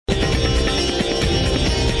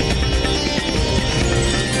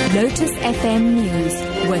Lotus FM News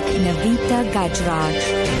with Navita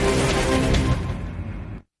Gajraj.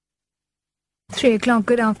 3 o'clock,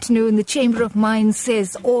 good afternoon. The Chamber of Mines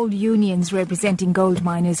says all unions representing gold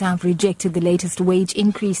miners have rejected the latest wage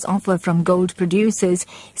increase offer from gold producers,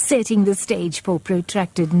 setting the stage for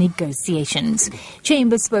protracted negotiations.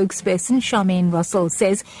 Chamber spokesperson Charmaine Russell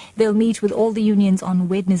says they'll meet with all the unions on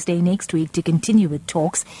Wednesday next week to continue with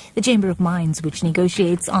talks. The Chamber of Mines, which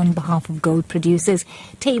negotiates on behalf of gold producers,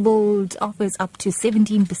 tabled offers up to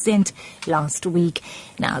 17% last week.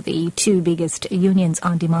 Now, the two biggest unions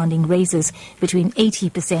are demanding raises between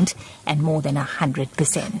 80% and more than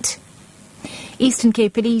 100%. Eastern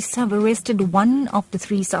Cape Police have arrested one of the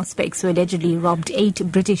 3 suspects who allegedly robbed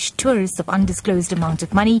 8 British tourists of undisclosed amount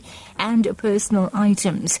of money and personal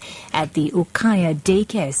items at the Ukaya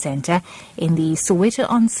Daycare Centre in the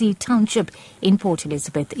Soweto-on-Sea township in Port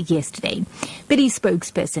Elizabeth yesterday. Police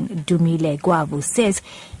spokesperson Dumile Gwavu says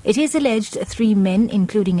it is alleged 3 men,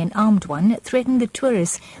 including an armed one, threatened the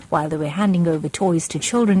tourists while they were handing over toys to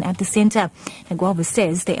children at the centre. Gwavu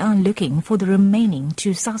says they are looking for the remaining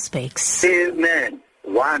 2 suspects. 3 men,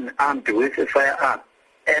 one armed with a firearm,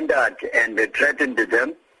 entered and threatened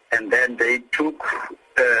them, and then they took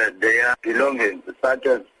their belongings, such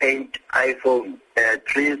as 8 iPhones,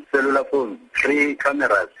 3 cellular phones, 3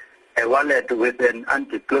 cameras, a wallet with an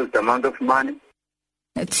undisclosed amount of money.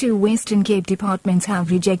 2 Western Cape departments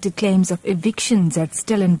have rejected claims of evictions at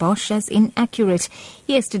Stellenbosch as inaccurate.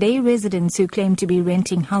 Yesterday, residents who claim to be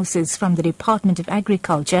renting houses from the Department of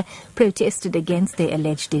Agriculture protested against their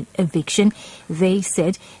alleged eviction. They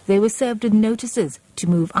said they were served with notices to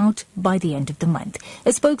move out by the end of the month. A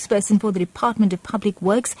spokesperson for the Department of Public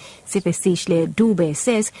Works, Sifesishle Dube,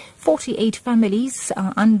 says 48 families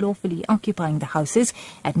are unlawfully occupying the houses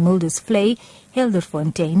at Milders Vlei,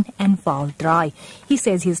 Helderfontein and Valdrai. He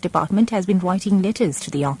says his department has been writing letters to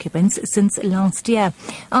the occupants since last year,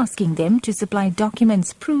 asking them to supply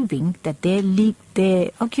documents proving that their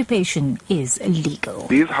occupation is legal.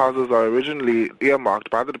 These houses are originally earmarked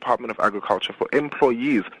by the Department of Agriculture for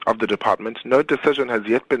employees of the department. No decision has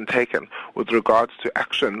yet been taken with regards to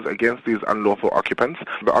actions against these unlawful occupants.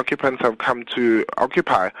 The occupants have come to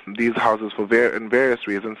occupy these houses in various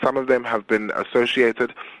reasons. Some of them have been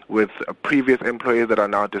associated with previous employees that are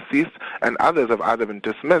now deceased, and others have either been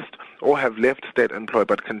dismissed or have left state employ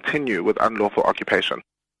but continue with unlawful occupation.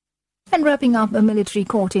 And wrapping up, a military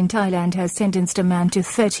court in Thailand has sentenced a man to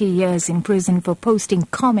 30 years in prison for posting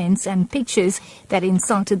comments and pictures that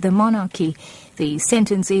insulted the monarchy. The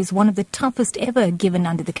sentence is one of the toughest ever given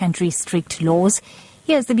under the country's strict laws.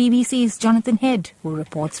 Here's the BBC's Jonathan Head, who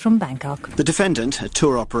reports from Bangkok. The defendant, a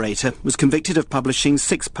tour operator, was convicted of publishing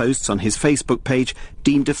 6 posts on his Facebook page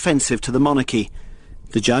deemed offensive to the monarchy.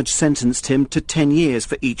 The judge sentenced him to 10 years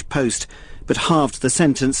for each post, but halved the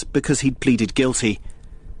sentence because he'd pleaded guilty.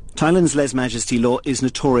 Thailand's lèse-majesty law is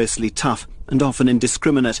notoriously tough and often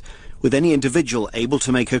indiscriminate, with any individual able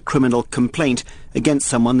to make a criminal complaint against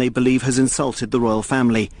someone they believe has insulted the royal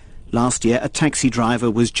family. Last year, a taxi driver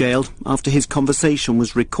was jailed after his conversation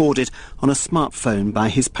was recorded on a smartphone by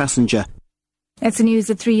his passenger. That's the news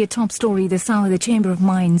at 3, a top story this hour. The Chamber of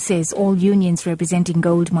Mines says all unions representing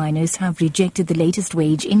gold miners have rejected the latest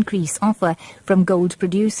wage increase offer from gold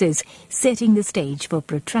producers, setting the stage for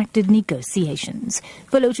protracted negotiations.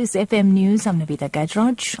 For Lotus FM News, I'm Navita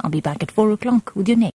Gajraj. I'll be back at 4 o'clock with your next.